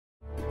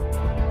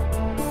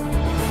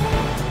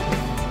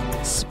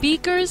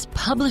Speakers,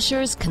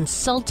 publishers,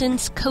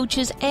 consultants,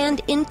 coaches, and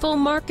info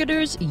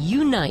marketers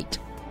unite.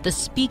 The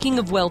Speaking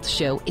of Wealth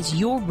Show is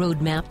your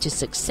roadmap to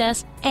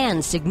success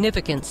and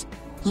significance.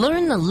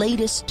 Learn the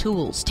latest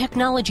tools,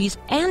 technologies,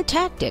 and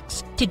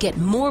tactics to get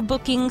more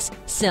bookings,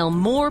 sell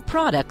more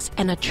products,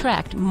 and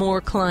attract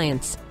more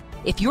clients.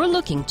 If you're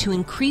looking to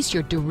increase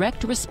your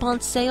direct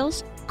response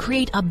sales,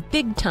 create a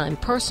big-time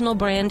personal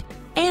brand,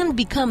 and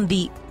become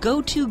the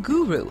go-to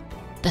guru,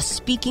 the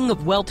Speaking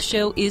of Wealth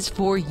Show is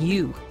for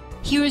you.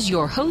 Here's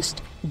your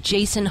host,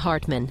 Jason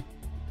Hartman.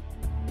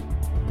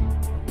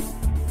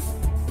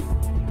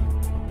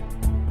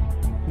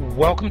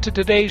 Welcome to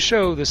today's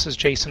show. This is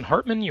Jason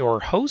Hartman, your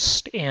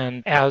host,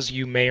 and as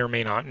you may or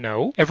may not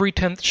know, every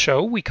 10th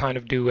show we kind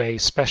of do a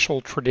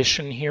special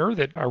tradition here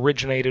that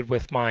originated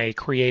with my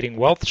Creating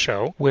Wealth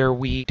show, where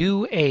we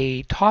do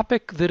a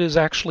topic that is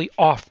actually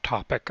off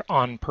topic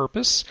on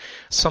purpose,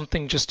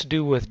 something just to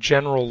do with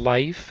general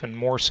life and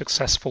more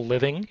successful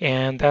living,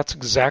 and that's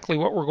exactly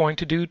what we're going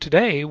to do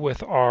today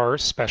with our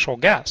special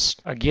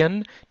guest.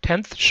 Again,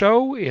 10th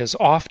show is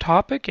off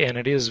topic, and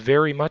it is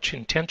very much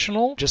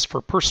intentional, just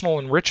for personal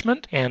enrichment,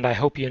 and I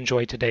hope you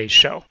enjoy today's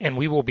show. And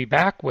we will be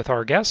back with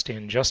our guest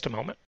in just a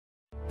moment.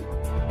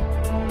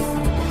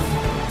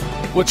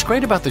 What's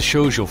great about the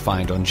shows you'll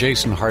find on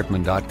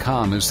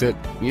jasonhartman.com is that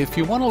if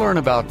you want to learn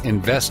about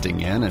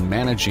investing in and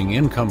managing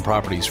income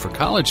properties for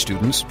college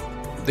students,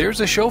 there's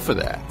a show for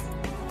that.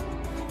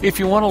 If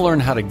you want to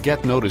learn how to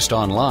get noticed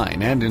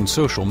online and in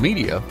social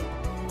media,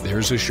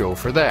 there's a show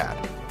for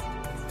that.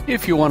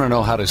 If you want to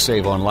know how to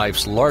save on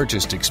life's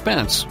largest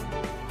expense,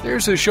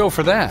 there's a show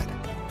for that.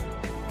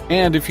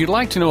 And if you'd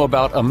like to know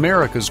about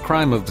America's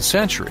crime of the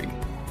century,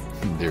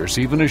 there's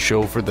even a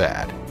show for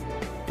that.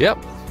 Yep,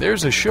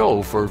 there's a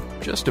show for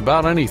just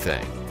about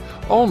anything.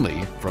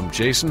 Only from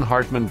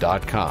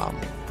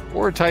jasonhartman.com.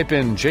 Or type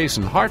in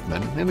Jason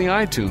Hartman in the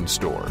iTunes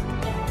store.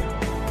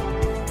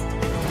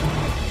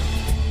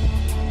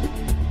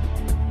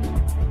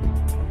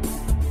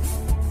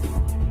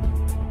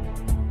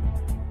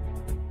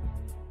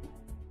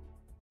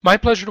 My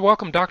pleasure to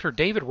welcome Dr.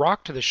 David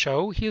Rock to the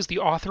show. He is the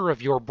author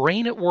of Your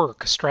Brain at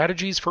Work,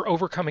 Strategies for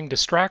Overcoming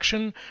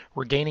Distraction,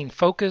 Regaining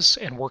Focus,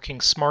 and Working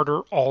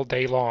Smarter All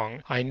Day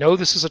Long. I know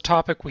this is a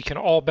topic we can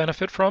all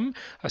benefit from,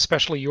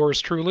 especially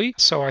yours truly,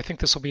 so I think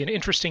this will be an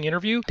interesting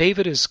interview.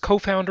 David is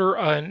co-founder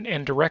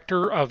and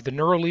director of the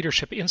Neuro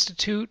Leadership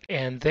Institute,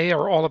 and they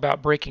are all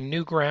about breaking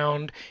new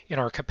ground in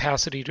our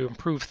capacity to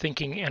improve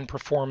thinking and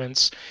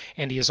performance,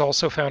 and he is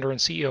also founder and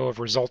CEO of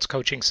Results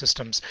Coaching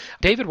Systems.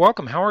 David,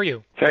 welcome. How are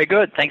you? Very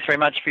good. Thanks very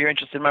much for your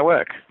interest in my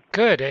work.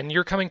 Good. And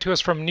you're coming to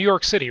us from New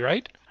York City,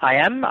 right? I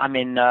am. I'm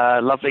in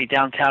lovely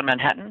downtown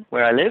Manhattan,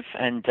 where I live,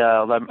 and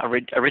although I'm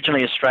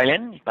originally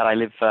Australian, but I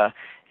live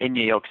in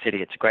New York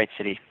City. It's a great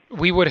city.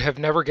 We would have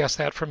never guessed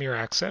that from your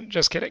accent.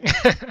 Just kidding.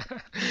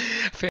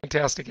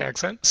 Fantastic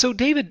accent. So,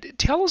 David,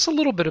 tell us a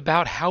little bit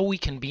about how we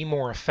can be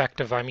more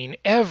effective. I mean,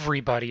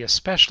 everybody,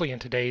 especially in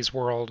today's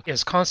world,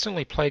 is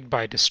constantly plagued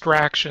by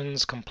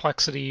distractions,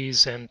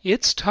 complexities, and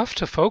it's tough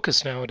to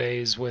focus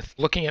nowadays with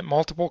looking at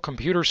multiple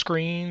computer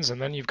screens, and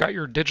then you've got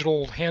your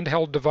digital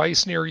handheld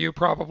device near you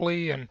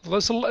probably, and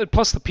plus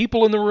the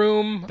people in the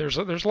room. There's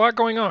a lot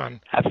going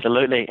on.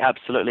 Absolutely,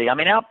 absolutely. I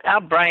mean,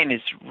 our brain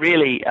is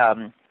really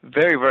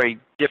very, very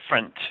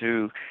different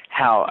to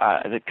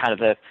how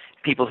the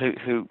people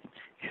who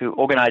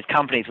organize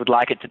companies would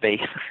like it to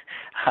be.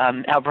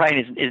 Our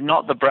brain is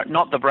not the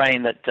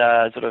brain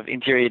that sort of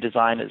interior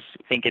designers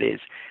think it is.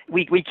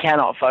 We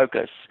cannot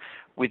focus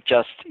with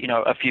just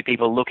a few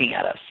people looking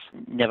at us.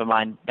 Never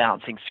mind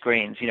bouncing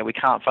screens. We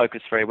can't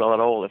focus very well at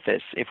all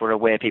if we're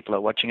aware people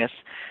are watching us.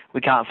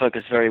 We can't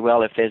focus very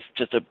well if there's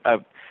just a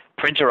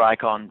printer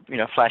icon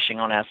flashing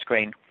on our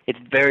screen. It's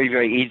very,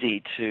 very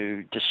easy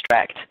to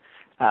distract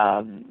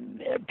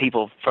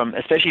people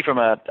especially from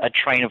a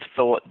train of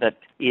thought that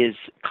is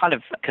kind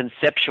of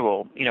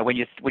conceptual.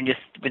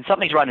 When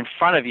something's right in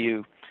front of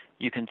you,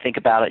 you can think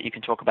about it, you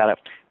can talk about it.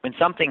 When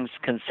something's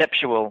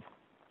conceptual,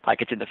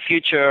 like it's in the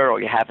future or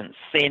you haven't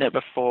seen it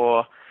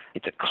before,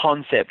 it's a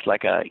concept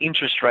like an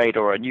interest rate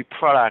or a new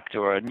product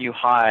or a new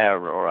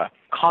hire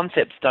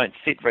concepts don't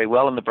sit very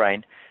well in the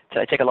brain. So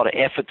they take a lot of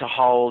effort to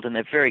hold, and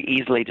they're very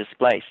easily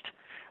displaced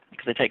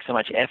because they take so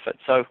much effort.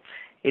 So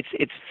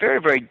it's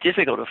very, very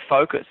difficult to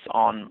focus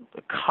on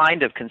the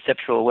kind of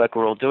conceptual work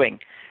we're all doing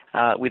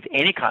with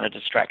any kind of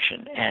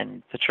distraction.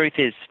 And the truth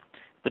is,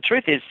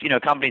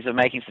 companies are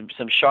making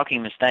some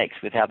shocking mistakes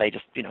with how they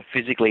just,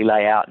 physically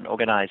lay out and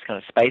organize kind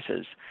of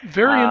spaces.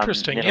 Very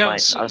interesting.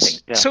 Yes.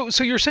 Yeah.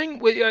 So you're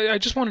saying, I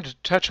just wanted to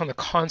touch on the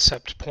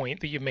concept point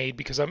that you made,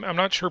 because I'm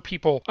not sure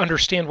people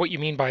understand what you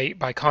mean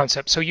by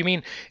concept. So you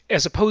mean,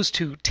 as opposed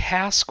to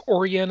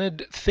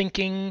task-oriented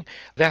thinking,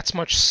 that's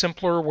much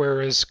simpler,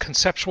 whereas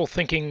conceptual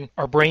thinking,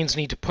 our brains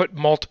need to put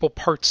multiple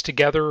parts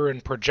together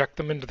and project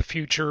them into the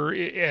future,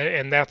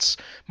 and that's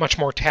much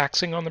more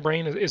taxing on the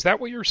brain. Is that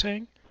what you're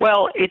saying?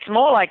 Well, it's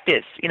more like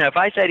this. If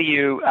I say to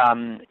you,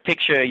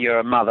 picture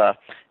your mother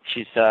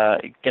she's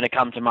going to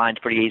come to mind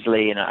pretty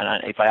easily. And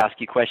if I ask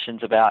you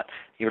questions about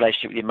your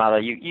relationship with your mother,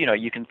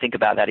 you can think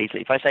about that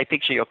easily. If I say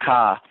picture your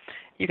car,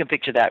 you can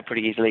picture that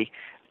pretty easily,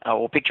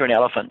 or picture an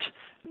elephant.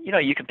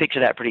 You can picture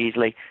that pretty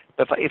easily.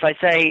 But if I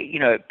say,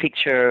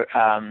 picture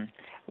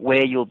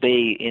where you'll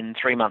be in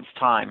 3 months'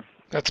 time.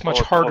 That's much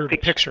harder to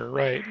picture,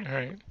 right?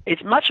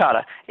 It's much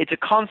harder. It's a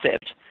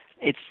concept.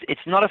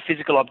 It's not a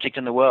physical object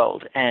in the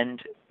world.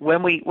 And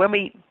when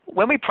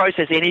we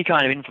process any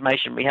kind of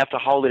information, we have to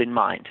hold it in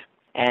mind.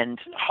 And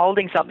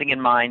holding something in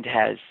mind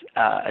has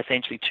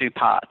essentially two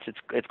parts.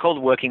 It's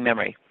called working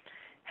memory.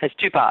 It has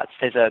two parts.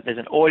 There's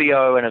an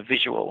audio and a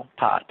visual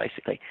part,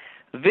 basically.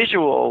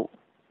 The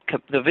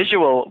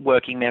visual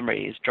working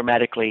memory is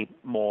dramatically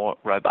more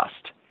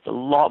robust. There's a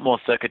lot more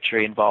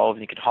circuitry involved.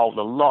 You can hold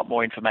a lot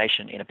more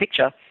information in a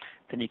picture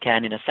than you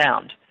can in a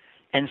sound.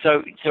 And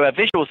so our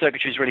visual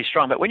circuitry is really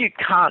strong. But when you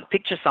can't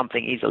picture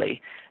something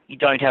easily, you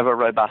don't have a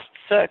robust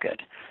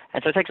circuit.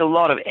 And so it takes a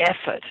lot of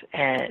effort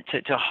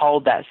to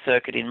hold that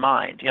circuit in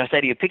mind.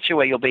 Say to you, picture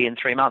where you'll be in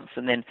 3 months,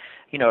 and then,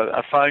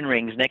 a phone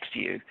rings next to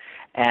you,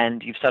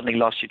 and you've suddenly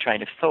lost your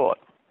train of thought.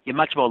 You're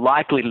much more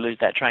likely to lose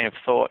that train of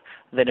thought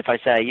than if I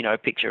say,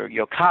 picture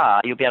your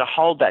car. You'll be able to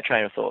hold that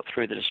train of thought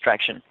through the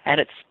distraction.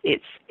 And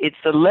it's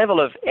the level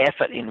of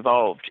effort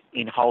involved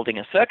in holding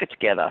a circuit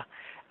together.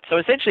 So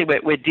essentially,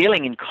 we're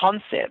dealing in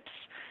concepts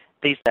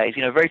these days.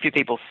 Very few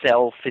people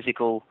sell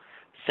or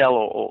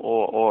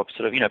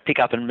sort of, pick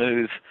up and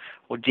move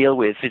or deal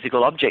with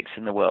physical objects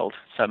in the world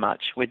so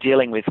much. We're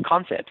dealing with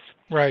concepts.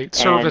 Right,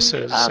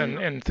 services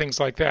and things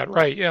like that.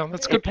 Right, yeah,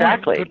 that's a good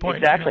point. Good point.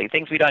 Exactly, yeah.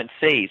 Things we don't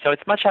see. So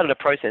it's much harder to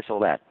process all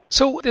that.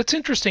 So that's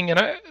interesting.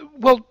 And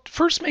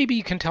first maybe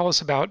you can tell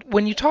us about,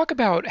 when you talk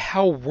about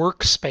how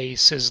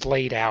workspace is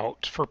laid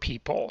out for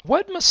people,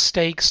 what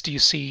mistakes do you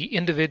see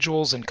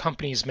individuals and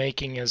companies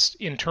making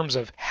in terms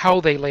of how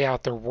they lay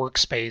out their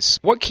workspace?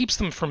 What keeps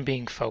them from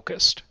being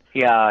focused?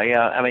 Yeah.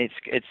 I mean,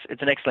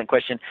 it's an excellent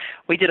question.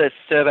 We did a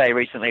survey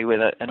recently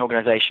with an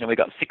organization, and we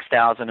got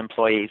 6,000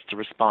 employees to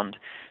respond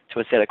to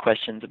a set of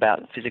questions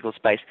about physical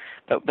space.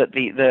 But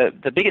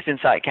the biggest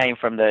insight came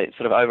from the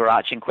sort of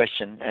overarching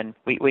question, and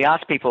we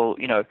asked people,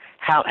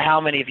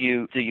 how many of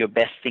you do your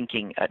best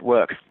thinking at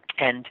work?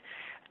 And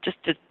just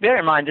bear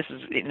in mind, this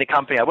is in the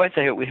company. I won't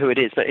say who it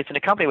is, but it's in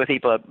a company where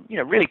people are,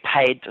 really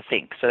paid to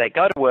think. So they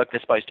go to work,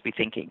 they're supposed to be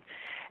thinking.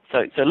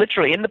 So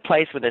literally in the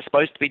place where they're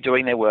supposed to be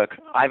doing their work,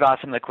 I've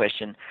asked them the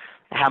question,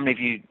 how many of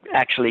you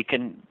actually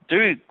can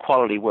do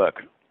quality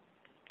work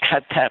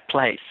at that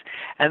place?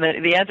 And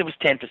the answer was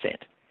 10%.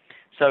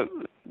 So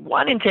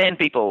 1 in 10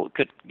 people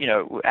could,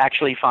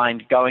 actually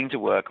find going to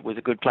work was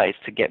a good place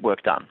to get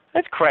work done.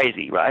 That's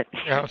crazy, right?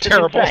 Yeah,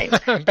 terrible.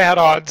 Bad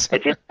odds.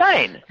 It's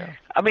insane. Yeah.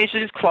 I mean, you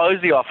should just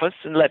close the office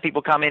and let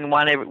people come in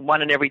one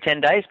in every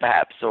 10 days,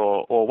 perhaps,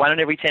 or 1 in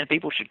every 10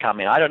 people should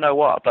come in. I don't know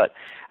what, but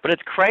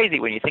it's crazy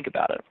when you think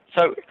about it.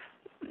 So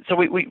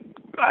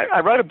I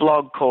wrote a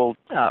blog called,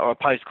 or a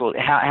post called,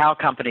 How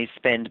Companies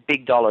Spend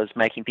Big Dollars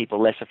Making People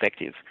Less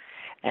Effective.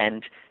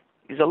 And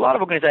there's a lot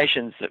of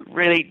organizations that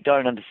really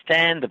don't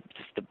understand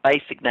the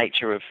basic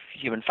nature of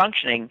human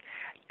functioning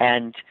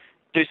and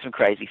do some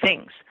crazy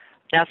things.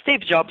 Now,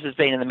 Steve Jobs has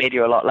been in the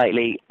media a lot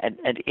lately, and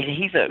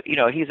he's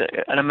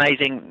an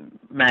amazing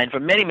man for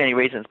many, many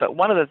reasons. But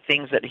one of the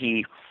things that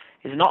he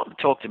is not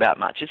talked about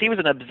much is he was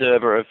an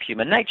observer of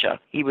human nature.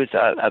 He was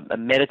a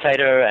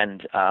meditator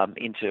and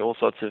into all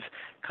sorts of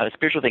kind of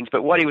spiritual things.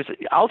 But what he was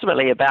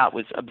ultimately about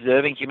was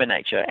observing human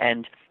nature,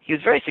 and he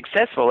was very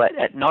successful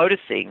at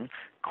noticing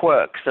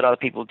quirks that other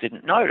people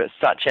didn't notice,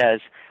 such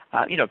as,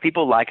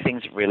 people like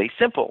things really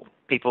simple.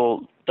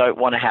 People don't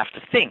want to have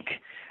to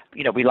think.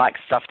 We like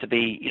stuff to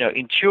be,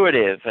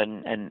 intuitive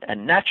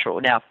and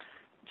natural. Now,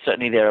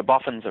 certainly there are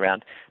boffins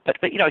around, but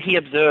he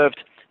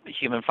observed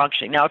human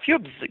functioning. Now, if you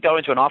go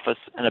into an office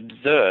and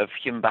observe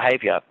human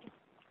behavior,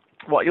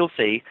 what you'll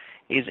see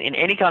is in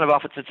any kind of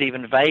office that's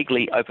even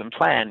vaguely open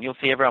plan, you'll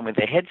see everyone with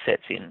their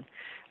headsets in,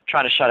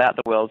 trying to shut out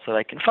the world so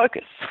they can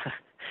focus.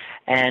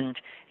 And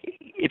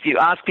if you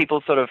ask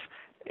people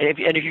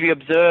if you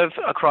observe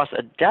across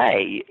a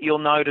day, you'll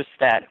notice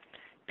that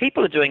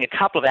people are doing a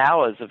couple of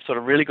hours of sort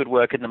of really good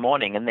work in the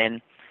morning, and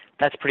then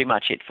that's pretty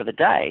much it for the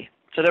day.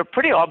 So there are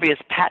pretty obvious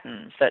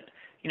patterns that,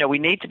 we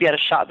need to be able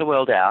to shut the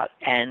world out,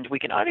 and we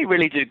can only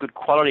really do good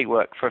quality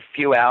work for a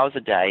few hours a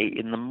day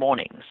in the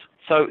mornings.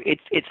 So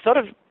it's sort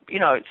of,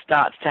 it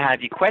starts to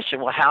have you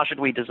question, well, how should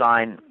we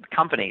design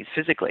companies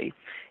physically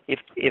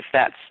if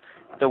that's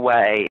the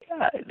way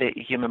the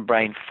human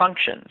brain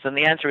functions? And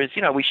the answer is,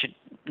 we should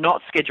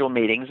not schedule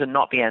meetings and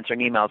not be answering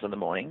emails in the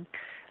morning.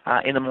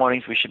 In the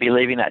mornings, we should be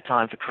leaving that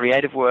time for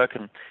creative work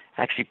and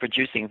actually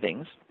producing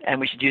things. And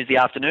we should use the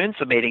afternoons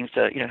for meetings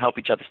to, help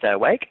each other stay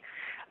awake.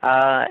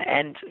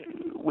 And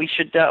we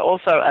should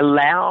also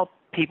allow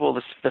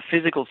people the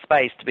physical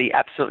space to be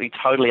absolutely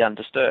totally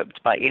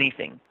undisturbed by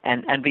anything,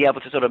 and be able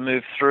to sort of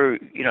move through,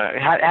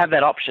 have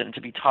that option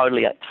to be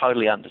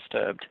totally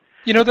undisturbed.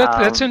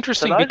 That's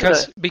interesting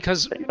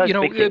because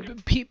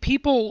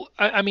people.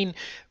 I mean,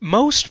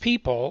 most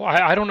people.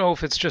 I don't know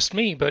if it's just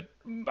me, but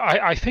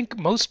I think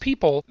most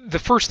people, the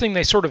first thing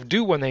they sort of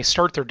do when they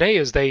start their day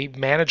is they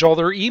manage all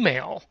their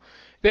email.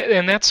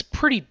 And that's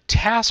pretty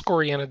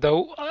task-oriented,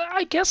 though.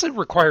 I guess it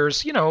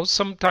requires,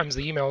 sometimes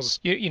the emails,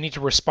 you need to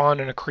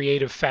respond in a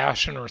creative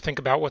fashion or think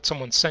about what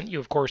someone sent you,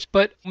 of course.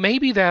 But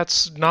maybe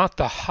that's not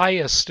the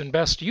highest and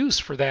best use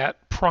for that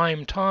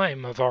prime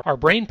time of our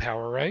brain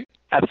power, right?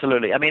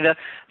 Absolutely. I mean,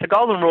 the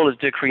golden rule is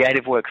do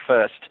creative work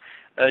first,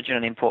 urgent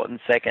and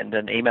important second,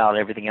 and email and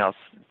everything else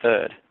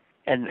third.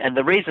 And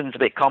the reason's a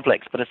bit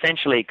complex, but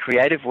essentially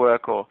creative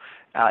work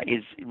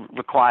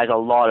requires a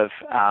lot of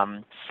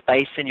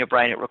space in your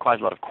brain. It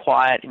requires a lot of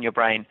quiet in your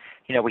brain.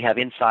 We have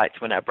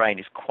insights when our brain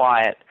is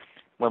quiet,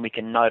 when we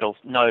can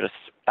notice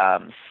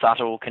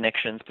subtle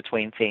connections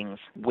between things,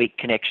 weak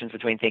connections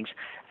between things.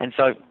 And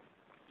so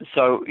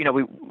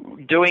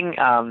doing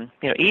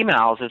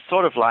emails is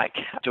sort of like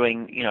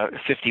doing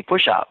 50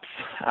 push-ups,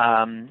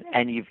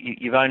 and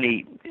you've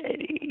only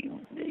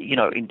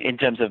in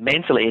terms of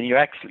mentally, and you're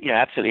actually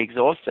absolutely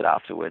exhausted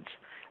afterwards.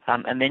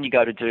 And then you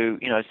go to do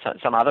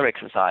some other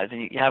exercise,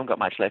 and you haven't got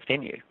much left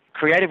in you.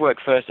 Creative work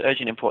first,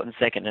 urgent, important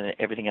second, and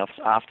everything else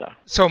after.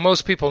 So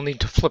most people need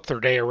to flip their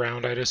day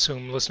around, I'd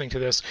assume, listening to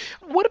this.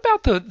 What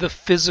about the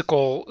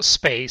physical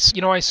space?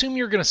 I assume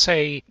you're going to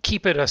say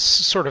keep it a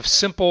sort of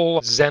simple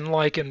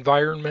Zen-like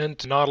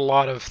environment, not a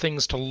lot of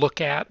things to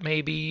look at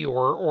maybe,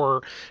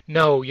 or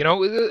no.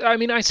 I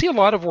mean, I see a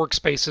lot of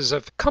workspaces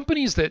of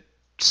companies that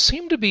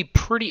seem to be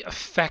pretty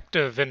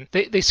effective, and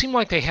they seem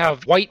like they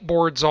have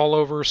whiteboards all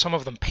over. Some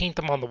of them paint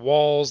them on the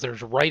walls.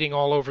 There's writing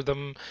all over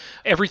them.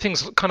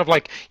 Everything's kind of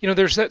like,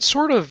 there's that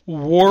sort of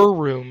war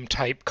room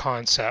type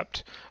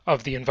concept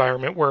of the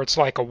environment where it's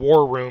like a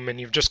war room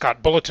and you've just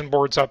got bulletin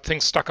boards up,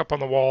 things stuck up on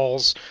the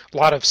walls, a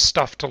lot of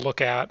stuff to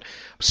look at,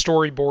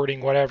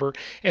 storyboarding, whatever.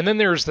 And then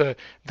there's the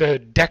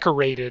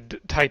decorated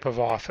type of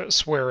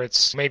office where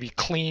it's maybe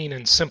clean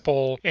and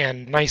simple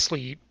and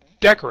nicely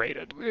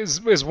decorated.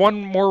 Is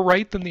one more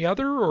right than the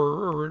other,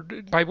 or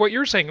by what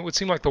you're saying, it would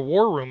seem like the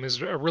war room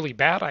is a really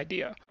bad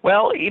idea?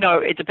 Well,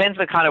 it depends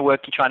on the kind of work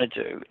you're trying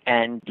to do,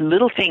 and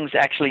little things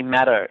actually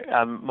matter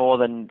more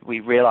than we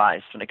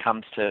realize when it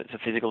comes to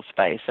physical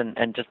space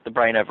and just the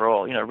brain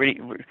overall. Really,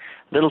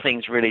 little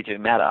things really do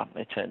matter,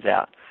 it turns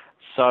out.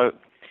 So,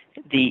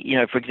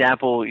 for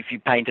example, if you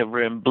paint a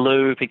room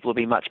blue, people will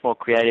be much more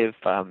creative.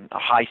 A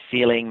high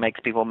ceiling makes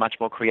people much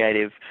more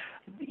creative.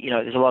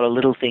 There's a lot of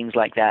little things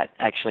like that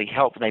actually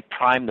help, and they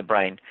prime the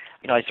brain.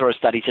 I saw a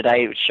study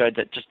today which showed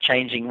that just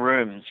changing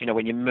rooms,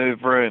 when you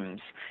move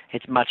rooms,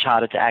 it's much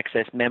harder to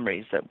access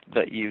memories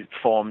that you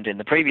formed in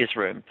the previous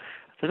room.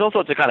 There's all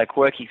sorts of kind of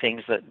quirky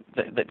things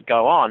that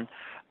go on.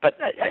 But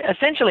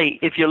essentially,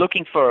 if you're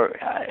looking for,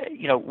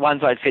 one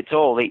size fits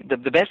all,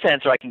 the best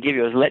answer I can give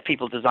you is let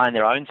people design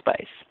their own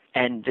space.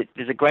 And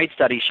there's a great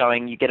study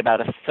showing you get about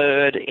a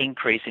third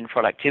increase in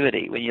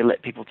productivity when you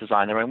let people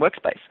design their own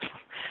workspace,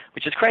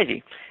 which is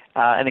crazy.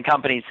 And the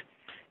companies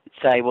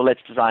say, well,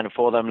 let's design it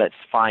for them. Let's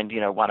find,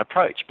 one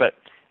approach. But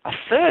a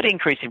third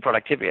increase in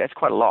productivity, that's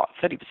quite a lot,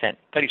 30%,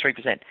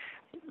 33%.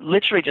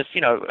 Literally just,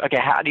 okay,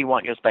 how do you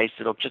want your space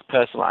to look? Just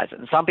personalize it.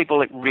 And some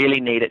people really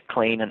need it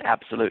clean and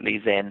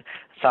absolutely zen.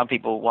 Some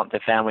people want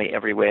their family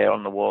everywhere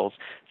on the walls.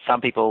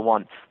 Some people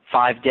want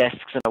 5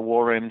 desks and a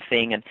war room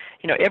thing. And,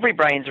 every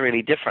brain's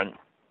really different.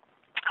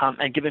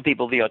 And giving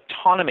people the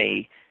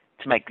autonomy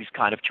to make these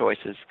kind of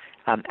choices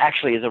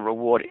actually is a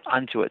reward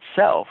unto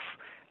itself.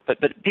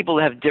 But people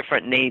have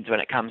different needs when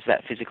it comes to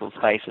that physical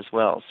space as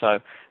well. So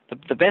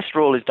the best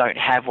rule is don't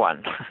have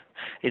one,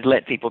 is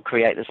let people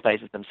create the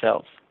spaces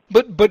themselves.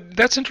 But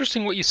that's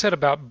interesting what you said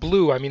about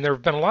blue. I mean, there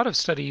have been a lot of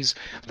studies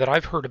that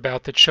I've heard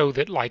about that show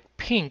that, like,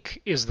 pink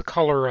is the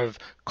color of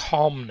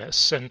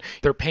calmness, and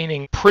they're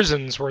painting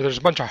prisons where there's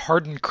a bunch of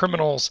hardened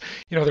criminals.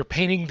 They're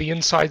painting the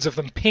insides of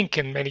them pink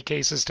in many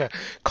cases to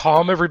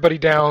calm everybody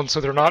down so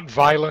they're not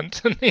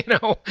violent.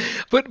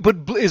 But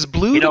is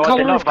blue the color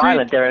they're not of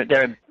violent.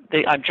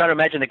 I'm trying to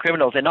imagine the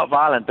criminals. They're not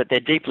violent, but they're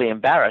deeply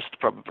embarrassed,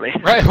 probably.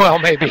 Right. Well,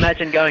 maybe.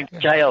 Imagine going to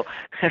jail.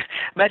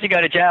 Imagine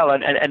going to jail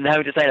and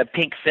having to stay in a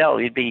pink cell.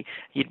 You'd be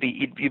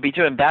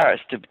too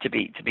embarrassed to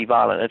be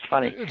violent. It's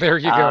funny. There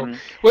you go.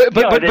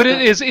 But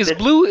is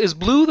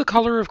blue the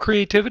color of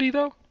creativity,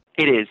 though?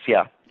 It is.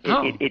 Yeah.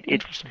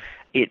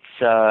 It's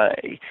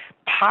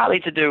partly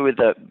to do with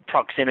the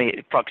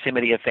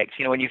proximity effects.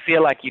 When you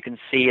feel like you can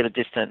see at a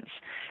distance,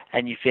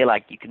 and you feel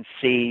like you can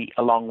see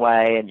a long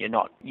way, and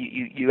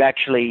you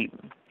actually,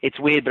 it's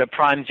weird, but it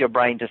primes your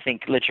brain to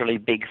think literally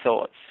big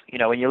thoughts.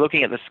 When you're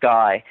looking at the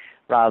sky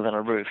rather than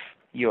a roof,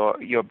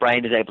 your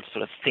brain is able to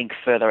sort of think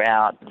further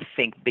out,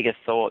 think bigger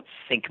thoughts,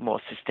 think more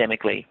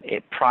systemically.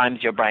 It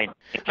primes your brain.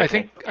 I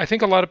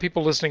think a lot of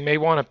people listening may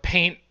want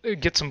to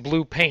get some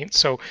blue paint.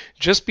 So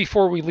just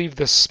before we leave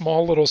this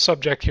small little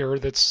subject here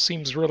that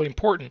seems really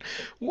important,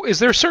 is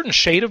there a certain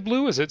shade of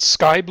blue? Is it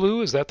sky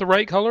blue? Is that the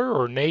right color,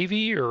 or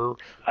navy, or?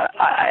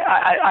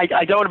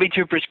 I don't want to be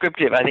too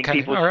prescriptive. I think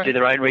people should do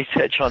their own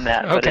research on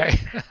that. Okay.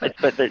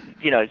 But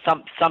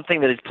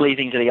something that is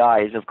pleasing to the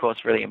eye is, of course,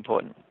 really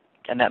important.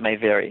 And that may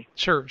vary.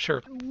 Sure.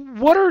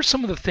 What are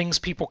some of the things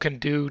people can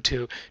do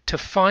to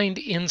find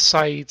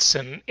insights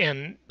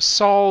and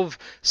solve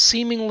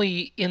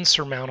seemingly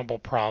insurmountable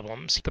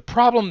problems? The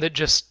problem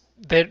that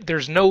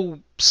there's no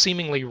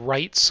seemingly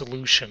right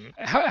solution.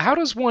 How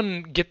does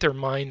one get their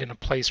mind in a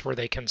place where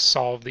they can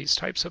solve these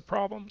types of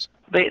problems?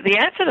 The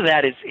answer to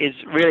that is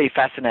really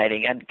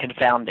fascinating and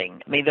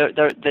confounding. I mean,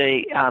 there's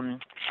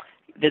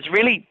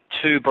really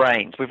two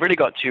brains. We've really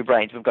got two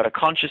brains. We've got a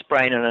conscious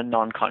brain and a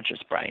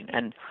non-conscious brain.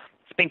 And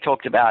it's being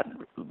talked about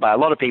by a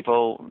lot of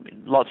people,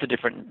 lots of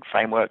different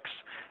frameworks,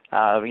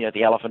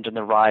 the elephant and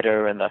the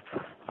rider and the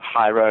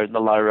high road and the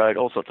low road,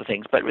 all sorts of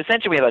things. But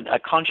essentially we have a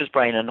conscious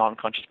brain and a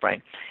non-conscious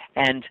brain.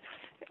 And,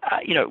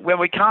 when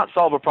we can't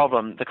solve a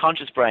problem, the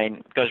conscious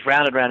brain goes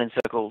round and round in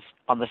circles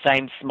on the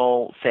same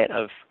small set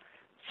of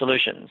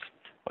solutions.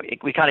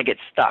 We kind of get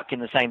stuck in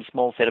the same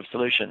small set of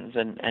solutions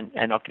and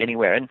not get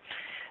anywhere. And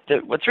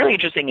what's really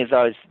interesting is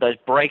those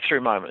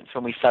breakthrough moments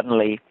when we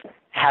suddenly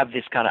have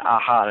this kind of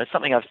aha. And it's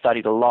something I've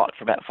studied a lot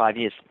for about 5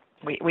 years.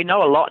 We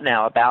know a lot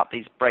now about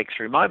these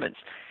breakthrough moments.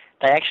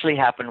 They actually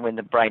happen when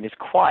the brain is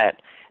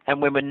quiet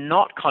and when we're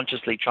not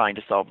consciously trying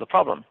to solve the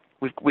problem.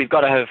 We've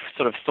got to have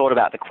sort of thought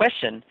about the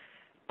question,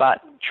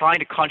 but trying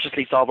to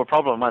consciously solve a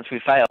problem once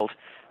we've failed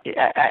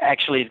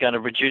actually is going to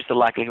reduce the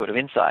likelihood of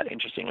insight,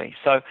 interestingly.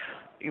 So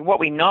what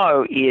we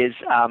know is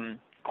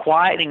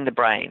quieting the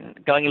brain,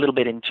 going a little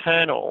bit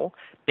internal,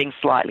 being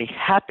slightly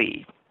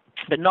happy,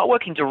 but not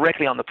working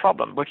directly on the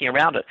problem, working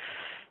around it.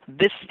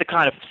 This is the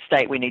kind of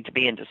state we need to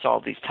be in to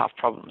solve these tough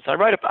problems. I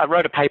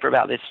wrote a paper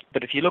about this,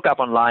 but if you look up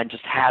online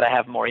just how to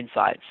have more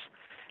insights,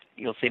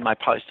 you'll see my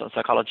post on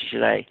Psychology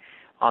Today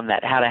on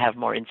that, how to have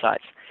more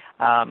insights.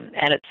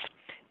 And it's,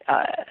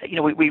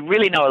 we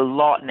really know a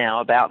lot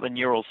now about the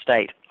neural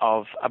state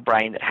of a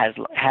brain that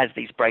has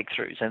these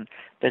breakthroughs, and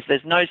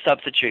there's no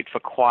substitute for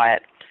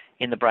quiet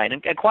in the brain.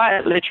 And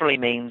quiet literally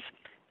means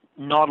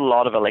not a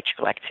lot of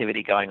electrical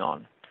activity going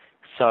on.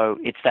 So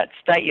it's that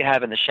state you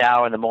have in the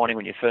shower in the morning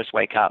when you first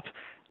wake up,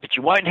 but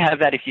you won't have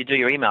that if you do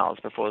your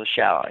emails before the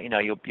shower.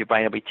 Your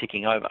brain will be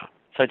ticking over.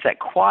 So it's that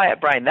quiet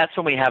brain. That's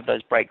when we have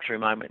those breakthrough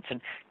moments,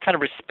 and kind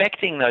of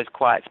respecting those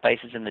quiet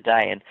spaces in the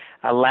day and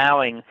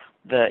allowing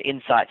the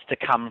insights to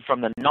come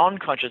from the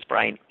non-conscious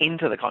brain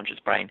into the conscious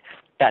brain.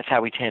 That's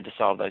how we tend to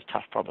solve those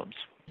tough problems.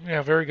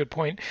 Yeah, very good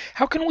point.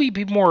 How can we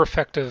be more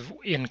effective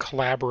in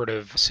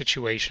collaborative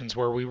situations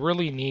where we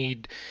really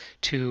need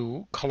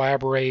to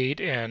collaborate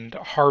and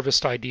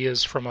harvest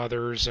ideas from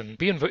others and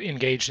be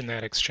engaged in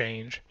that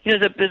exchange?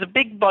 There's a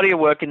big body of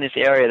work in this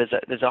area.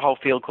 There's a whole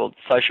field called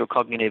social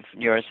cognitive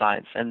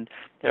neuroscience, and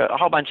there are a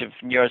whole bunch of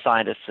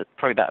neuroscientists,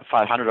 probably about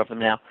 500 of them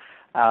now,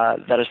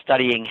 that are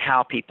studying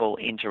how people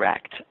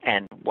interact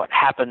and what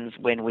happens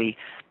when we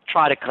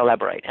try to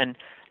collaborate.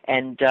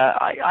 And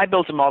I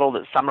built a model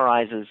that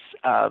summarizes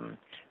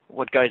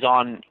what goes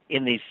on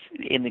in the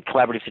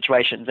collaborative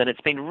situations, and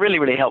it's been really,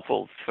 really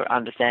helpful for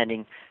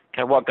understanding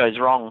kind of what goes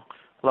wrong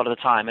a lot of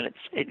the time. And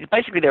it's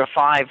basically there are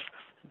 5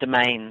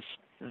 domains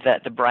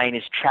that the brain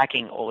is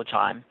tracking all the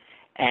time.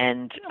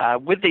 And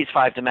with these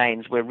 5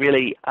 domains, it's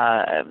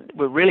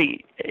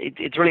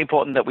really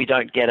important that we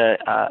don't get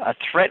a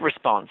threat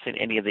response in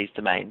any of these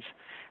domains.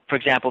 For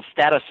example,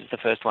 status is the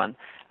first one.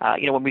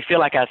 When we feel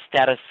like our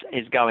status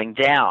is going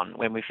down,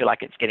 when we feel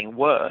like it's getting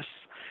worse,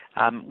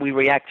 we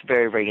react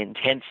very, very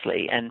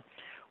intensely. And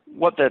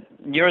what the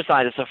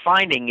neuroscientists are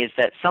finding is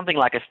that something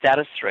like a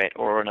status threat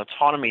or an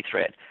autonomy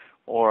threat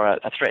or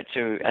a threat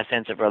to a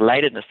sense of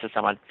relatedness to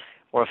someone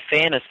or a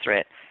fairness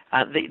threat,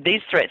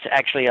 these threats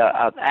actually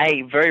are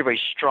A, very, very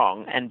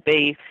strong, and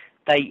B,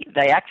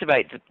 they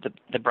activate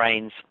the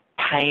brain's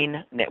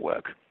pain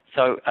network.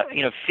 So,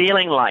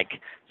 feeling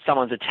like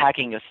someone's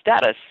attacking your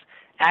status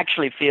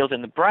actually feels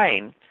in the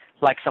brain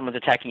like someone's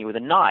attacking you with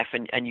a knife,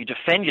 and you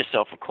defend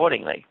yourself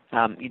accordingly.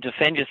 You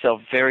defend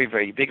yourself very,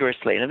 very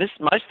vigorously. And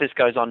most of this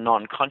goes on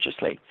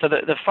non-consciously. So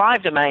the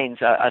 5 domains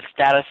are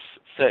status,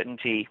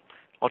 certainty,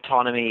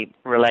 autonomy,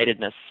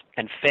 relatedness,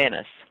 and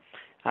fairness.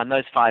 And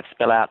those 5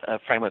 spell out a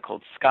framework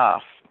called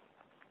SCARF.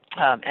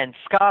 And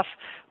SCARF,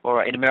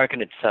 or in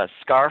American it's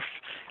SCARF.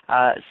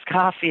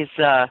 SCARF is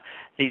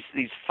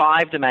these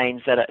 5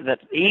 domains that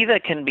either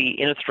can be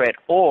in a threat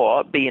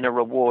or be in a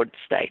reward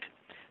state.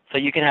 So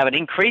you can have an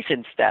increase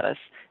in status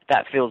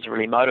that feels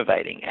really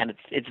motivating, and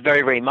it's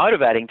very, very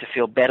motivating to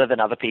feel better than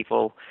other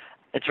people.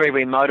 It's very,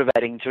 very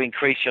motivating to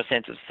increase your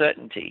sense of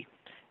certainty.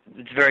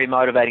 It's very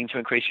motivating to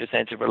increase your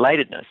sense of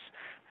relatedness,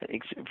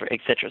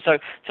 etc. So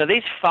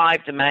these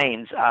 5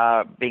 domains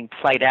are being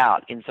played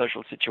out in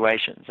social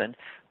situations, and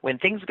when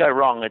things go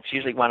wrong, it's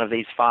usually one of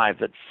these 5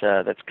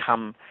 that's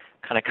come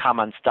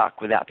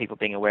unstuck without people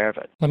being aware of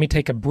it. Let me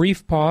take a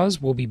brief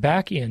pause. We'll be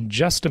back in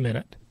just a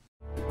minute.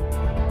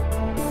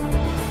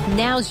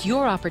 Now's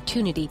your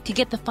opportunity to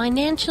get the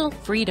Financial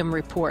Freedom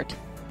Report.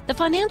 The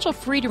Financial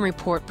Freedom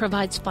Report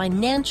provides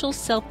financial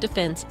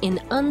self-defense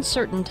in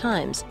uncertain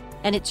times,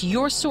 and it's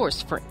your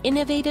source for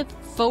innovative,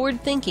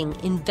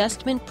 forward-thinking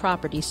investment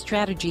property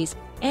strategies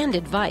and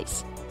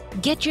advice.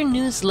 Get your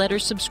newsletter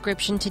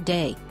subscription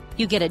today.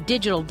 You get a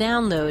digital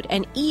download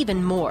and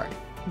even more.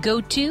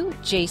 Go to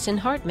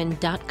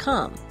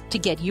jasonhartman.com to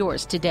get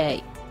yours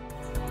today.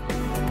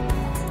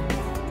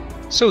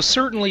 So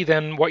certainly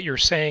then what you're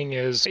saying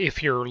is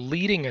if you're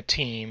leading a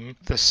team,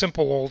 the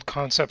simple old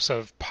concepts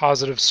of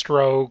positive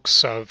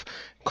strokes, of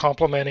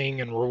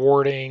complimenting and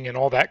rewarding and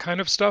all that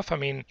kind of stuff, I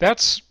mean,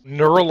 that's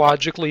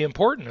neurologically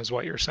important is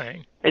what you're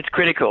saying. It's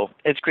critical.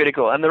 It's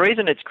critical. And the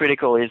reason it's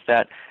critical is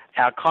that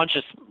our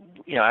conscious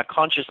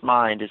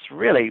mind is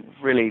really,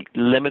 really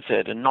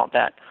limited and not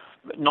that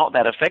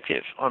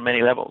effective on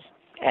many levels.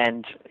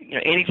 And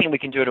anything we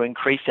can do to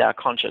increase our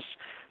conscious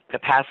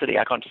capacity,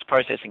 our conscious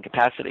processing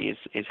capacity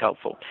is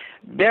helpful.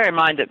 Bear in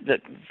mind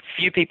that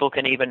few people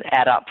can even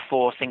add up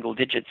 4 single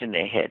digits in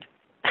their head.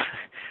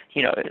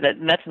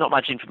 That's not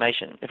much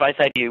information. If I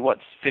say to you,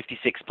 what's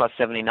 56 plus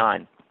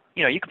 79?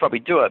 You could probably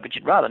do it, but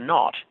you'd rather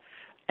not.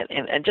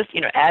 And just,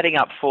 adding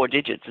up 4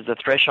 digits is a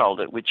threshold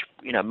at which,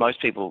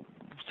 most people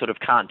sort of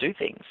can't do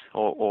things,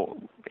 or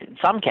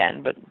some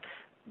can, but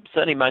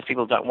certainly most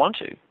people don't want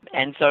to.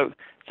 And so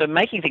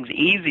making things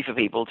easy for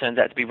people turns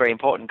out to be very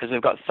important because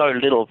we've got so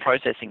little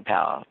processing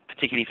power,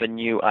 particularly for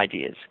new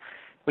ideas.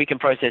 We can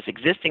process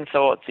existing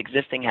thoughts,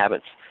 existing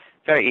habits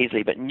very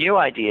easily, but new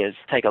ideas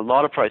take a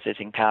lot of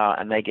processing power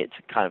and they get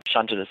kind of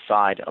shunted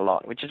aside a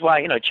lot, which is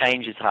why,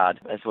 change is hard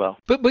as well.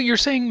 But you're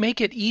saying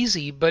make it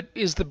easy, but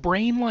is the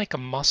brain like a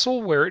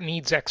muscle where it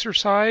needs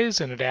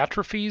exercise and it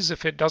atrophies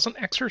if it doesn't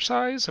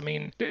exercise? I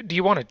mean, do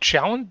you want to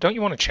challenge? Don't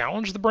you want to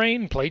challenge the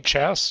brain, play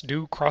chess,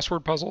 do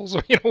crossword puzzles,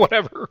 or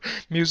whatever,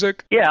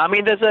 music? Yeah, I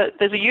mean, there's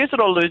a use it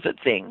or lose it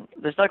thing.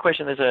 There's no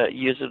question there's a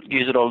use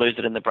it or lose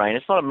it in the brain.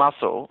 It's not a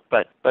muscle,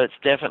 but it's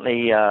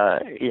definitely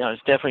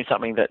it's definitely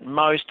something that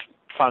most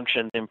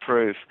functions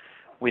improve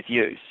with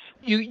use.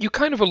 You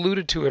kind of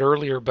alluded to it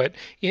earlier, but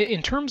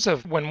in terms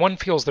of when one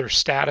feels their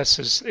status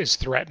is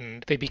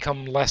threatened, they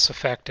become less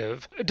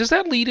effective. Does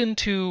that lead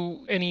into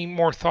any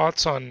more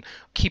thoughts on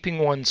keeping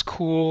one's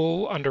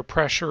cool under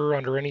pressure,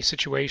 under any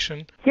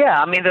situation?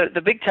 Yeah, I mean,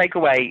 the big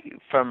takeaway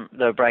from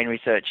the brain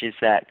research is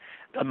that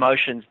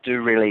emotions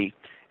do really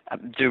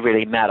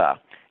matter.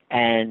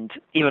 And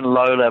even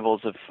low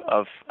levels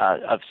of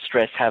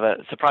stress have a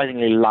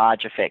surprisingly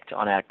large effect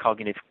on our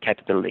cognitive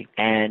capability.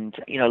 And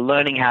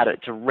learning how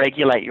to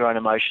regulate your own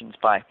emotions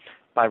by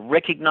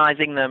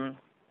recognizing them,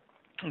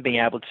 being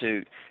able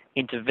to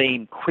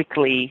intervene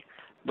quickly,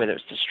 whether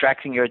it's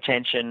distracting your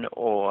attention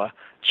or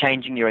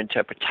changing your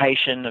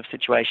interpretation of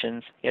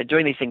situations.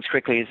 Doing these things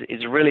quickly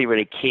is really,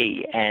 really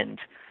key. And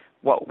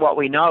what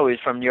we know is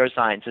from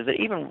neuroscience is that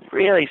even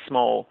really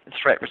small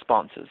threat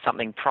responses,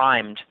 something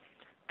primed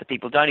that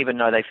people don't even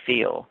know they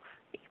feel,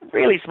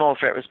 really small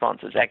threat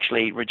responses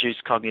actually reduce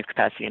cognitive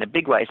capacity in a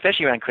big way,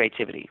 especially around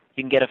creativity.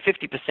 You can get a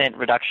 50%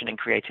 reduction in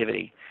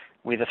creativity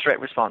with a threat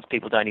response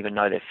people don't even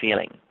know they're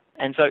feeling.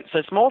 And so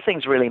small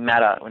things really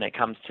matter when it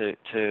comes to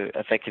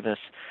effectiveness.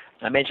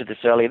 I mentioned this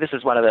earlier. This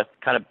is one of the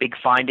kind of big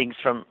findings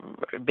from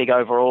big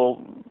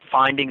overall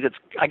findings.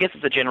 I guess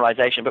it's a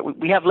generalization, but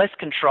we have less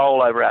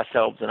control over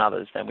ourselves and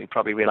others than we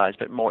probably realize,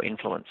 but more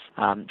influence,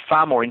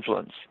 far more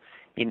influence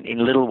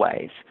in little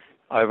ways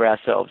over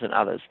ourselves and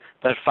others,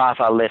 but far,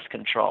 far less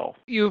control.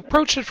 You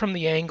approach it from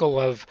the angle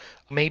of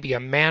maybe a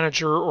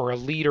manager or a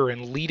leader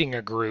in leading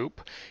a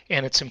group,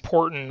 and it's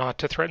important not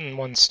to threaten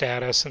one's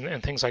status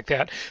and things like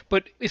that.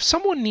 But if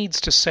someone needs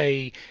to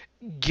say,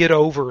 get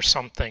over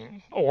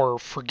something, or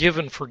forgive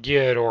and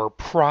forget, or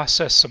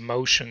process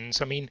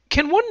emotions, I mean,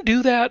 can one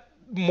do that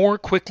more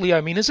quickly?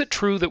 I mean, is it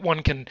true that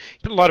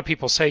a lot of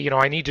people say,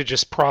 I need to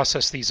just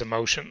process these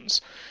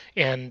emotions,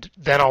 and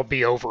then I'll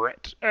be over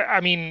it.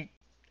 I mean,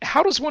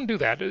 how does one do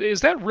that?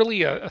 Is that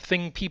really a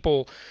thing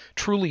people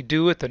truly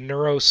do at the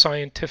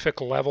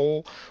neuroscientific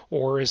level,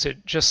 or is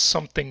it just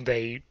something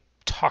they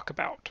talk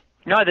about?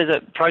 No, there's a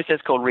process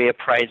called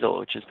reappraisal,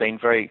 which has been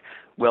very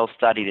well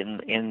studied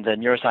in the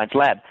neuroscience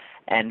lab.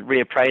 And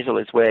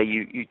reappraisal is where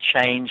you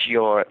change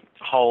your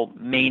whole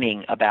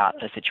meaning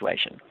about a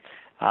situation.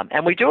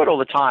 And we do it all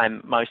the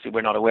time. Mostly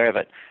we're not aware of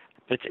it.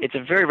 But it's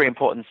a very, very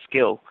important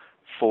skill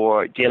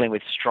for dealing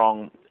with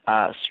strong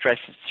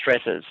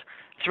stresses.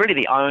 It's really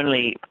the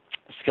only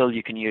skill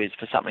you can use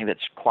for something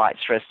that's quite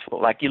stressful.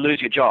 Like you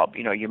lose your job,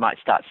 you might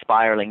start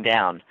spiraling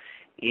down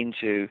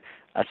into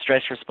a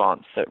stress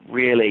response that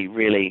really,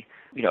 really,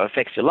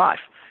 affects your life,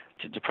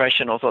 to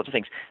depression, all sorts of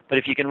things. But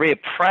if you can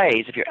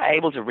reappraise, if you're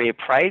able to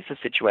reappraise the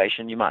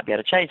situation, you might be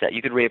able to change that.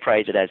 You could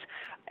reappraise it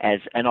as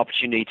an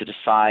opportunity to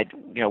decide,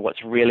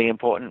 what's really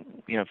important,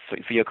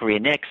 for your career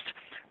next,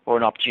 or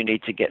an opportunity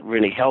to get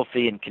really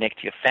healthy and connect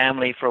to your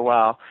family for a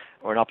while,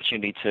 or an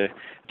opportunity to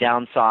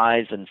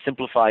downsize and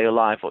simplify your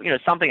life, or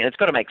something, and it's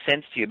got to make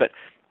sense to you. But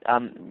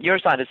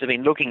neuroscientists have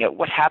been looking at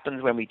what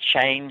happens when we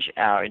change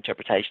our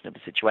interpretation of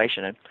the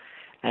situation,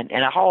 and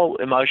a whole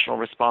emotional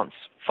response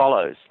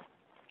follows.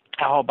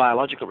 Our whole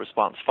biological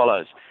response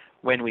follows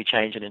when we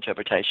change an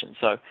interpretation.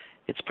 So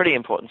it's pretty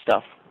important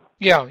stuff.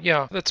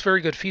 Yeah, that's very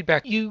good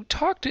feedback. You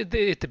talked at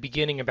the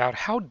beginning about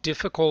how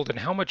difficult and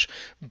how much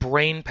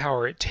brain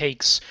power it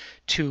takes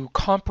to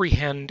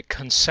comprehend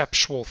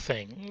conceptual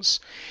things.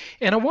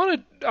 And I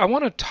want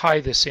to tie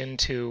this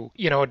into,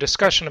 a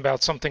discussion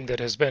about something that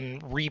has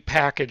been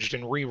repackaged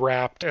and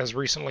rewrapped as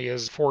recently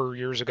as 4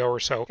 years ago or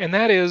so. And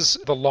that is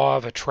the law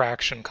of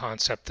attraction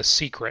concept, the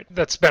secret.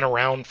 That's been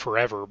around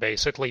forever,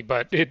 basically,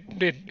 but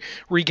it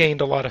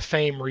regained a lot of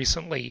fame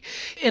recently.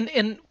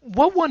 And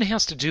what one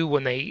has to do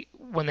when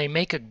they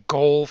make a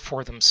goal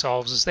for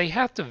themselves is they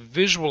have to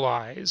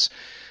visualize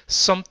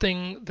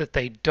something that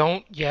they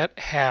don't yet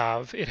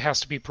have. It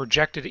has to be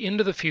projected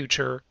into the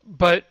future,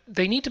 but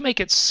they need to make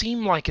it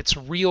seem like it's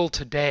real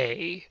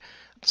today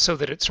so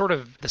that it's sort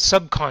of the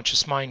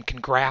subconscious mind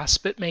can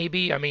grasp it,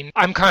 maybe. I mean,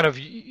 I'm kind of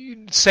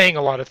saying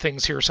a lot of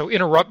things here, so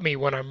interrupt me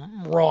when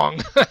I'm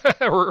wrong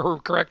or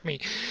correct me.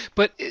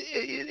 But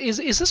is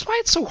this why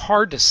it's so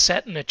hard to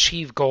set and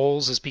achieve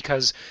goals, is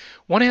because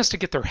one has to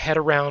get their head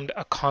around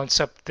a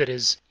concept that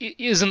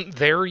isn't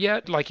there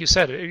yet? Like you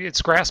said,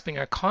 it's grasping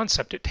a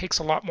concept. It takes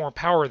a lot more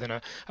power than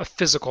a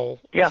physical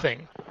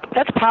thing.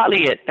 That's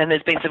partly it, and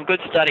there's been some good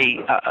studies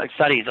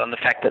on the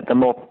fact that the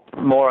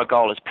more a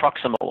goal is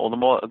proximal, or the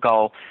more a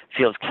goal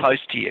feels close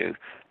to you,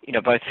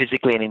 both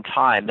physically and in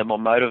time, the more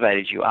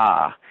motivated you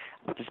are.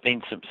 There's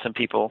been some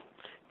people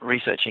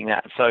researching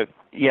that. So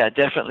yeah,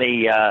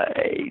 definitely,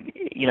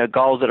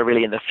 goals that are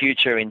really in the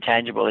future,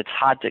 intangible, it's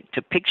hard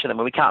to picture them.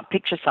 When we can't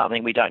picture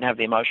something, we don't have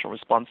the emotional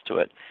response to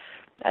it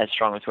as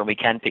strong as when we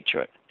can picture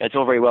it. It's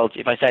all very well,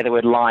 if I say the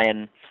word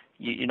lion,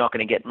 you're not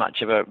going to get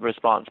much of a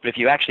response. But if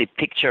you actually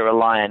picture a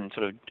lion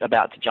sort of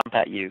about to jump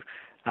at you,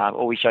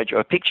 or we showed you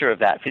a picture of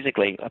that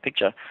physically,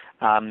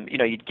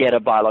 you'd get a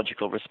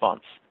biological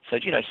response. So,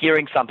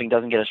 hearing something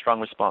doesn't get a strong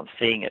response.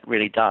 Seeing it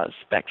really does,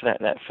 back to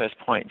that first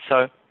point.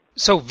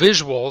 So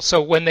visual.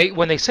 So when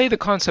they say the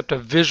concept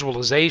of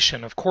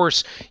visualization, of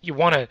course, you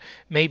want to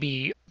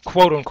maybe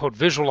quote unquote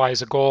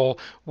visualize a goal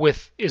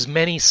with as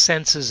many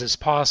senses as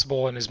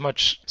possible and as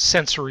much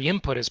sensory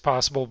input as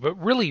possible.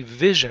 But really,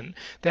 vision,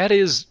 that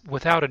is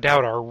without a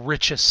doubt our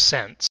richest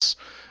sense,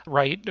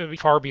 right?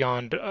 Far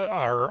beyond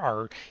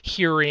our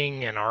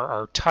hearing and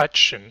our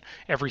touch and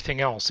everything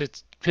else.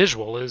 It's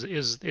visual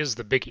is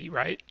the biggie,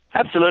 right?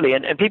 Absolutely,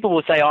 and people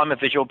will say, I'm a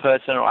visual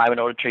person, or I'm an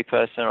auditory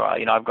person, or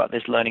I've got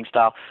this learning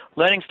style.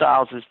 Learning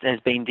styles has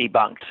been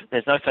debunked.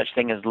 There's no such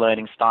thing as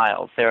learning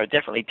styles. There are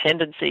definitely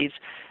tendencies,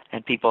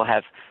 and people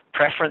have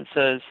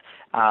preferences.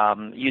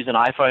 Use an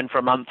iPhone for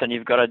a month, and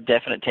you've got a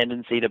definite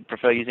tendency to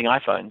prefer using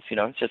iPhones.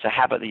 It's just a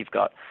habit that you've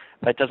got.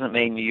 That doesn't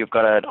mean you've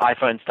got an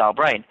iPhone-style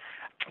brain.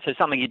 So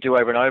something you do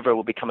over and over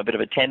will become a bit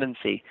of a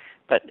tendency.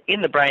 But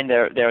in the brain,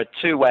 there are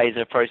two ways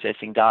of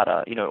processing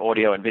data,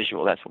 audio and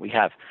visual. That's what we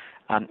have.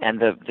 And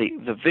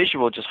the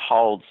visual just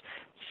holds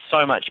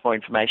so much more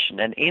information.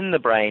 And in the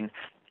brain,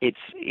 it's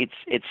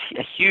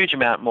a huge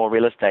amount more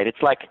real estate.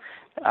 It's like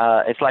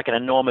an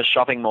enormous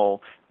shopping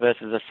mall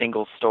versus a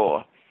single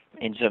store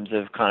in terms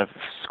of kind of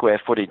square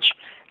footage.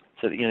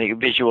 So your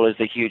visual is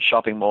the huge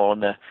shopping mall,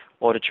 and the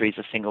auditory is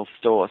a single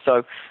store.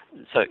 So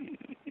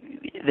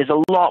there's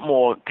a lot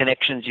more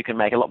connections you can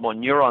make, a lot more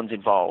neurons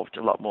involved,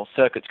 a lot more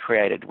circuits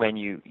created when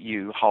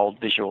you hold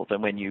visual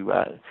than when you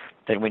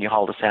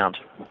hold a sound.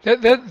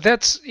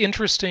 That's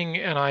interesting,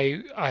 and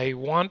I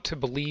want to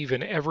believe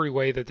in every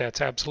way that that's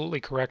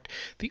absolutely correct.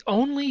 The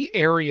only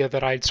area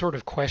that I'd sort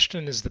of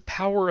question is the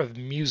power of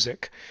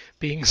music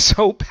being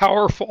so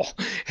powerful,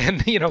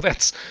 and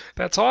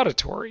that's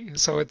auditory,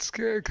 so it's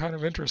kind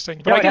of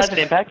interesting. But it has an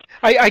impact.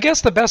 I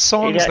guess the best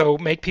songs though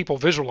make people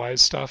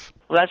visualize stuff.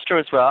 Well, that's true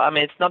as well. I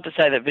mean, it's not to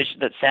say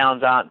that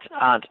sounds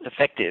aren't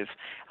effective.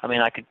 I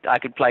mean, I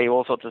could play you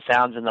all sorts of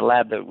sounds in the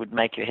lab that would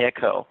make your hair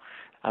curl.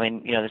 I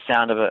mean, the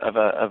sound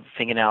of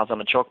fingernails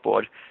on a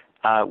chalkboard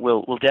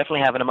will definitely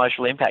have an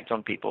emotional impact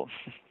on people.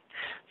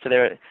 So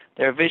there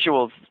are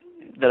visuals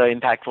that are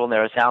impactful, and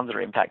there are sounds that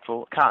are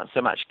impactful. Can't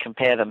so much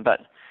compare them,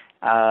 but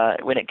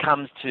when it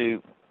comes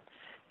to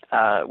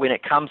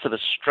the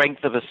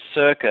strength of a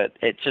circuit,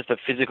 it's just the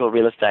physical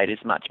real estate is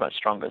much, much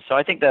stronger. So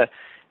I think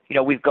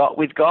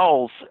with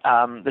goals,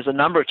 there's a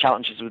number of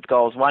challenges with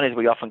goals. One is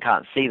we often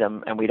can't see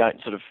them, and we don't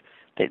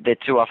they're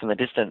too off in the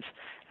distance.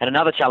 And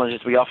another challenge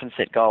is we often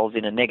set goals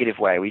in a negative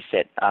way. We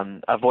set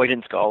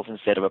avoidance goals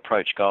instead of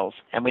approach goals.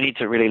 And we need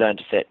to really learn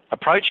to set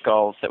approach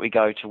goals that we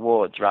go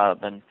towards rather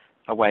than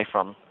away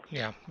from.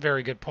 Yeah,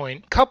 very good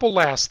point. Couple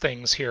last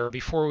things here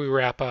before we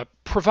wrap up.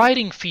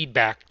 Providing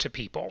feedback to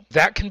people.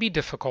 That can be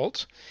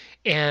difficult.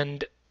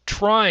 And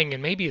trying,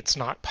 and maybe it's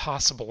not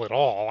possible at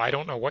all. I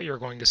don't know what you're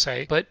going to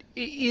say, but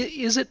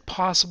is it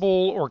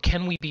possible, or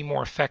can we be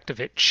more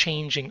effective at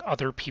changing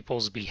other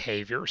people's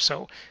behavior?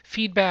 So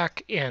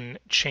feedback and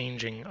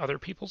changing other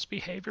people's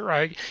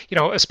behavior.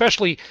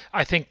 Especially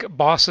I think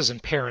bosses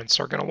and parents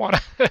are going to want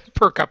to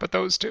perk up at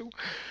those two.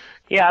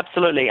 Yeah,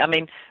 absolutely. I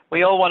mean,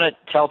 we all want to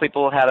tell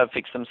people how to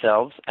fix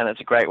themselves, and it's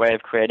a great way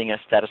of creating a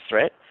status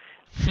threat.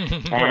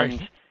 Right.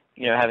 And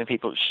having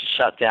people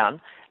shut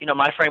down.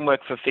 My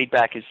framework for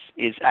feedback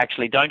is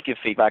actually don't give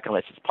feedback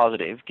unless it's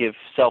positive. Give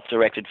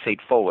self-directed feed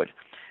forward,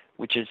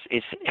 which is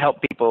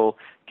help people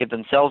give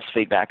themselves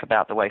feedback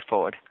about the way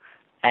forward.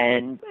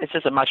 And it's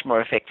just a much more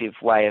effective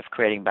way of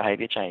creating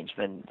behavior change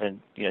than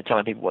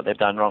telling people what they've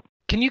done wrong.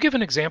 Can you give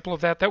an example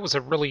of that? That was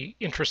a really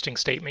interesting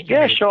statement you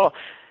made. Yeah, sure.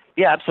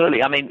 Yeah,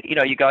 absolutely. I mean,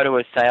 you go to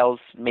a sales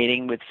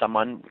meeting with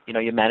someone,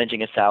 you're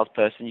managing a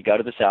salesperson, you go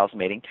to the sales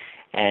meeting,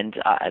 and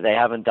they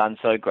haven't done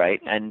so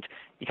great, and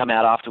you come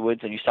out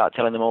afterwards and you start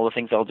telling them all the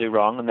things they'll do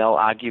wrong, and they'll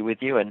argue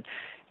with you and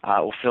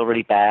or feel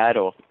really bad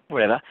or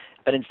whatever.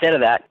 But instead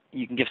of that,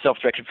 you can give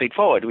self-directed feed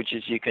forward, which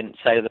is you can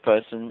say to the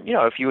person,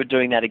 if you were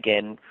doing that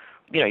again,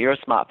 you're a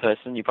smart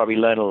person, you probably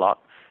learn a lot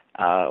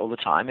all the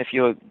time. If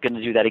you were going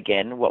to do that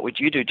again, what would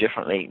you do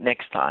differently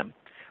next time?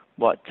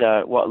 What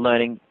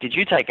learning did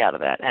you take out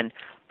of that? And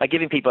by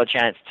giving people a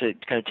chance to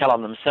kind of tell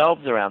on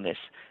themselves around this,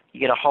 you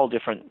get a whole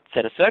different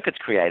set of circuits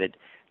created,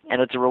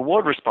 and it's a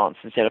reward response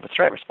instead of a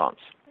threat response.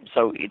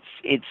 So it's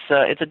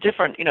a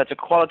different, it's a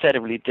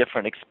qualitatively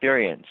different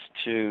experience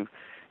to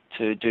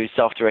do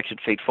self-directed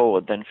feed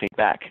forward than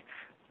feedback.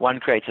 One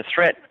creates a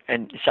threat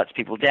and shuts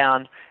people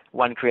down.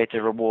 One creates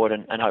a reward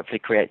and hopefully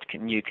creates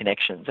new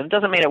connections. And it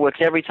doesn't mean it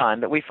works every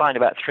time, but we find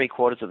about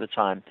 3/4 of the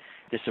time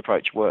this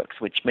approach works,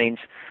 which means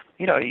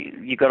you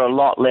got a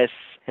lot less.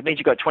 It means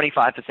you've got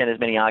 25% as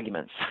many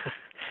arguments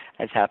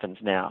as happens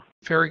now.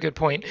 Very good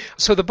point.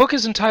 So the book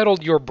is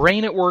entitled Your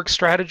Brain at Work,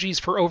 Strategies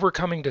for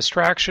Overcoming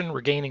Distraction,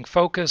 Regaining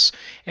Focus,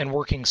 and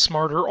Working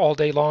Smarter All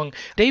Day Long.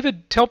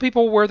 David, tell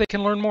people where they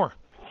can learn more.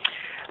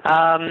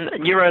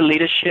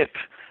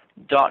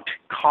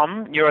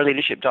 NeuroLeadership.com.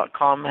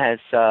 NeuroLeadership.com has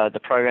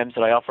the programs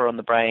that I offer on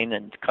the brain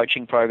and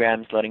coaching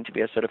programs, learning to be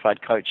a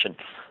certified coach, and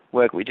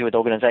work we do with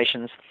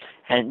organizations.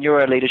 And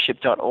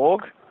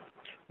NeuroLeadership.org.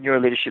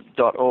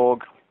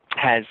 NeuroLeadership.org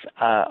has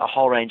a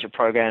whole range of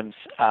programs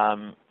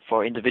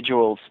for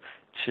individuals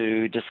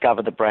to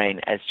discover the brain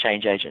as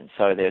change agents.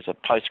 So there's a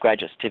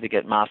postgraduate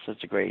certificate, master's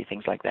degree,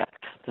 things like that.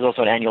 There's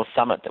also an annual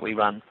summit that we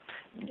run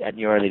at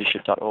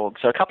neuroleadership.org.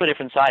 So a couple of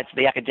different sites,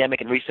 the academic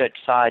and research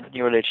side,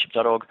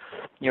 neuroleadership.org,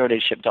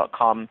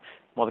 neuroleadership.com,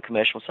 more the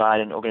commercial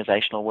side and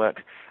organizational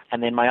work.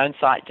 And then my own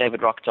site,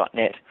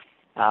 davidrock.net,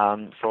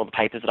 for all the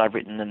papers that I've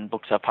written and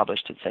books I've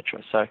published,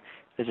 etc. So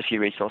there's a few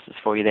resources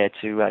for you there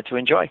to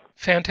enjoy.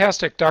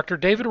 Fantastic. Dr.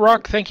 David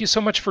Rock, thank you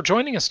so much for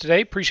joining us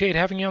today. Appreciate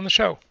having you on the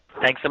show.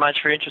 Thanks so much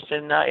for your interest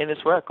in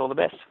this work. All the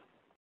best.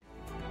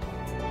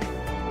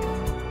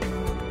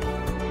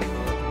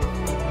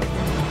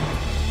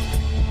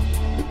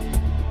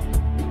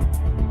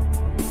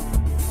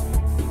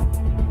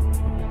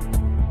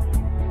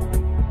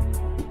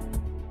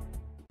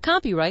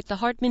 Copyright the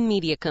Hartman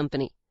Media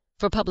Company.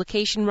 For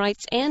publication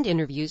rights and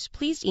interviews,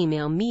 please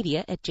email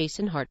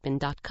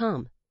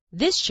media@jasonhartman.com.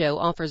 This show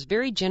offers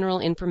very general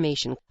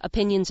information.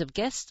 Opinions of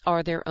guests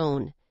are their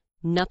own.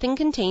 Nothing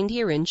contained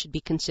herein should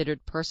be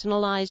considered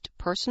personalized,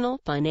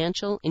 personal,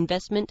 financial,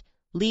 investment,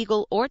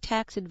 legal, or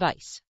tax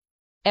advice.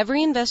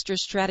 Every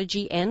investor's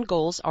strategy and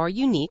goals are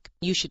unique.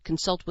 You should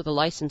consult with a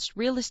licensed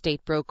real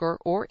estate broker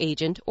or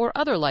agent or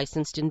other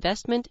licensed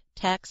investment,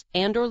 tax,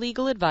 and/or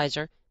legal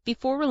advisor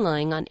before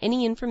relying on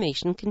any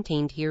information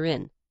contained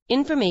herein.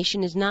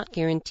 Information is not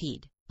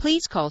guaranteed.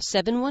 Please call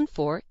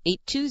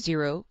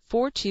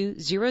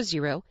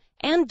 714-820-4200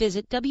 and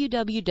visit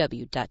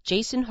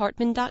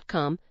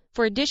www.jasonhartman.com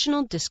for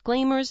additional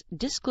disclaimers,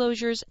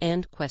 disclosures,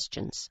 and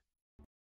questions.